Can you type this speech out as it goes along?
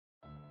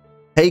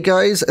Hey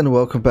guys, and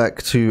welcome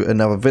back to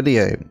another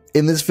video.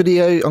 In this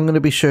video I'm going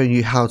to be showing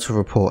you how to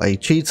report a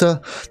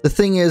cheater. The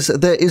thing is,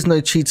 there is no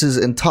cheaters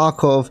in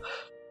Tarkov,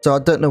 so I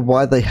don't know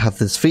why they have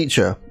this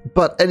feature.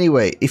 But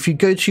anyway, if you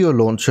go to your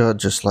launcher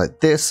just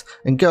like this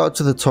and go up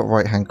to the top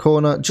right hand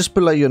corner, just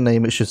below your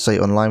name it should say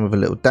online with a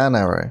little down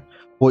arrow.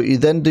 What you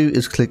then do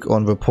is click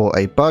on report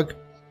a bug,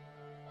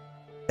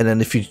 and then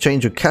if you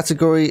change your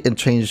category and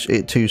change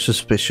it to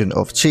suspicion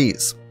of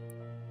cheats.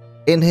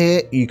 In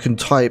here, you can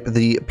type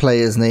the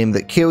player's name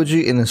that killed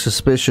you in a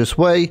suspicious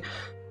way.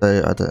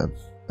 So I don't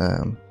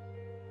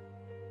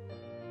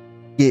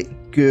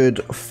get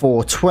good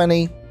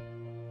 420,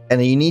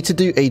 and you need to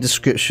do a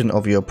description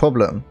of your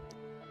problem.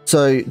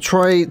 So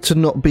try to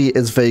not be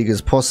as vague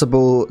as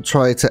possible.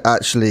 Try to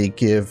actually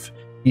give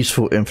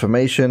useful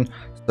information.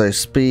 So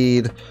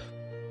speed,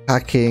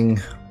 hacking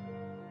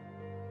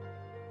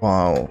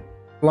while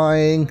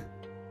flying,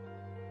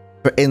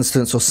 for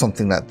instance, or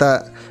something like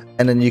that.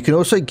 And then you can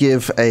also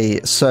give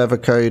a server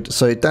code.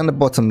 So down the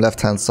bottom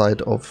left hand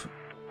side of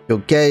your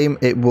game,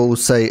 it will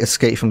say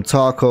Escape From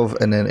Tarkov,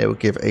 and then it will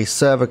give a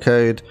server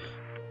code.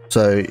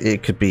 So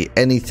it could be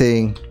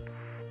anything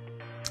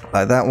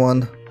like that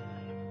one.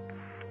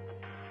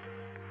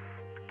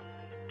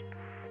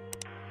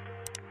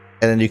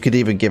 And then you could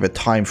even give a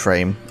time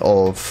frame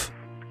of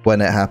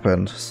when it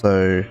happened.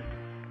 So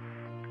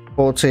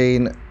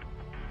 14:35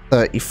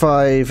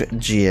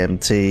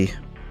 GMT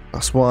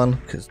 +1,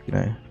 because you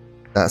know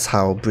that's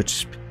how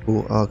British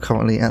people are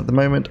currently at the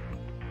moment.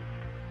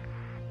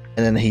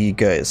 And then here you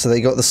go. So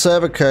they got the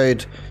server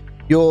code,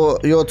 your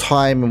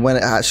time and when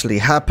it actually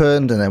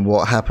happened, and then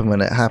what happened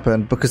when it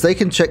happened, because they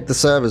can check the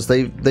servers.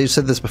 They've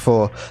said this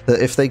before,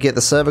 that if they get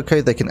the server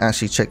code they can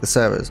actually check the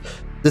servers.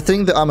 The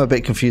thing that I'm a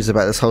bit confused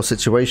about this whole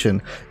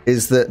situation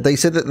is that they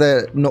said that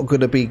they're not going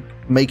to be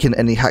making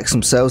any hacks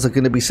themselves. They're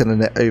going to be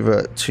sending it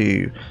over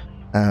to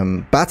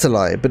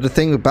Battleeye. But the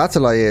thing with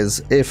Battleeye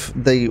is, if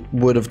they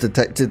would have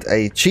detected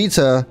a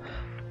cheater,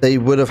 they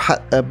would have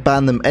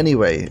banned them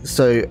anyway.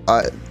 So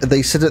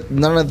they said that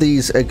none of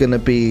these are going to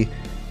be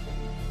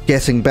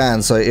getting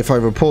banned. So if I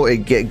report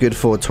it get good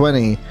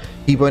 420,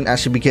 he won't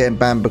actually be getting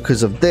banned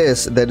because of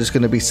this. They're just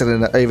going to be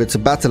sending it over to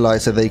Battleeye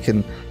so they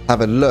can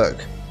have a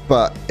look.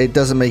 But it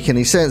doesn't make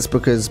any sense,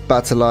 because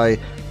Battleeye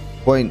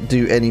won't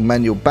do any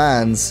manual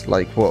bans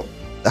like what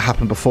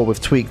happened before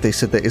with Tweak. They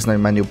said there is no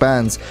manual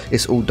bans,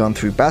 it's all done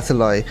through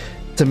Battleeye.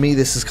 To me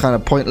this is kind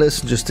of pointless,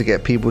 just to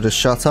get people to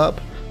shut up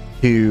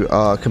who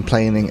are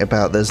complaining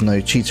about there's no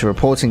cheater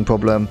reporting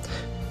problem.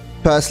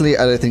 Personally,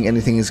 I don't think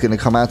anything is going to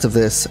come out of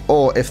this,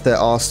 or if there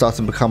are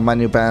starting to become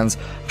manual bans,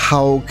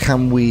 how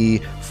can we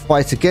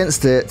fight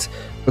against it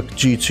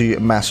due to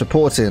mass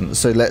reporting?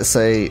 So let's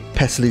say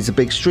Pestley's a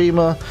big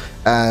streamer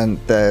and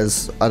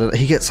there's,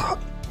 he gets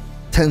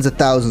tens of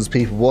thousands of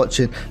people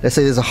watching. Let's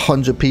say there's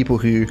 100 people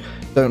who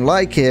don't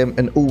like him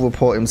and all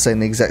report him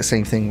saying the exact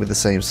same thing with the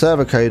same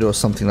server code or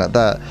something like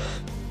that.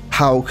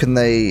 How can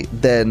they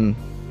then,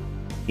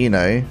 you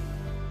know,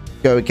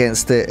 go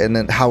against it? And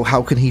then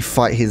how can he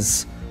fight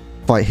his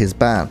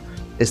ban?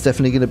 It's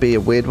definitely going to be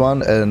a weird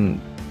one, and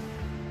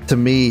to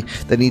me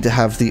they need to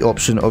have the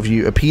option of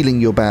you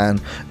appealing your ban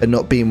and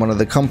not being one of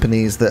the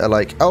companies that are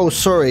like, oh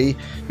sorry,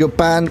 you're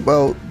banned,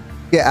 well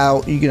get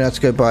out, you're gonna have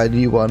to go buy a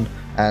new one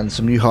and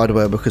some new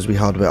hardware because we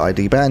hardware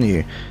ID ban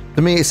you.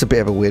 To me it's a bit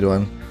of a weird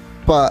one,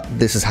 but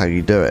this is how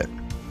you do it.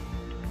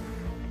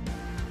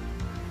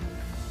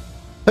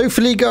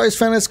 Hopefully you guys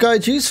found this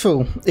guide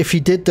useful. If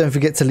you did, don't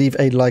forget to leave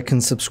a like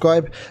and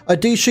subscribe. I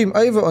do stream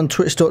over on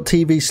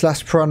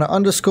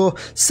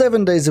twitch.tv/piranha_,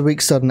 7 days a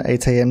week starting at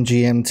 8 AM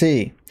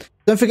GMT.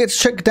 Don't forget to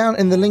check down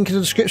in the link in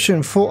the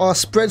description for our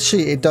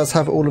spreadsheet. It does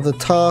have all of the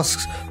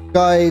tasks,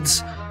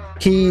 guides,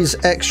 keys,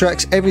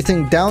 extracts,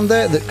 everything down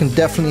there that can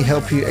definitely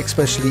help you,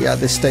 especially at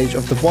this stage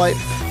of the wipe.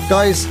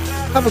 Guys,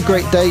 have a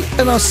great day,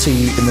 and I'll see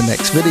you in the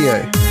next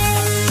video.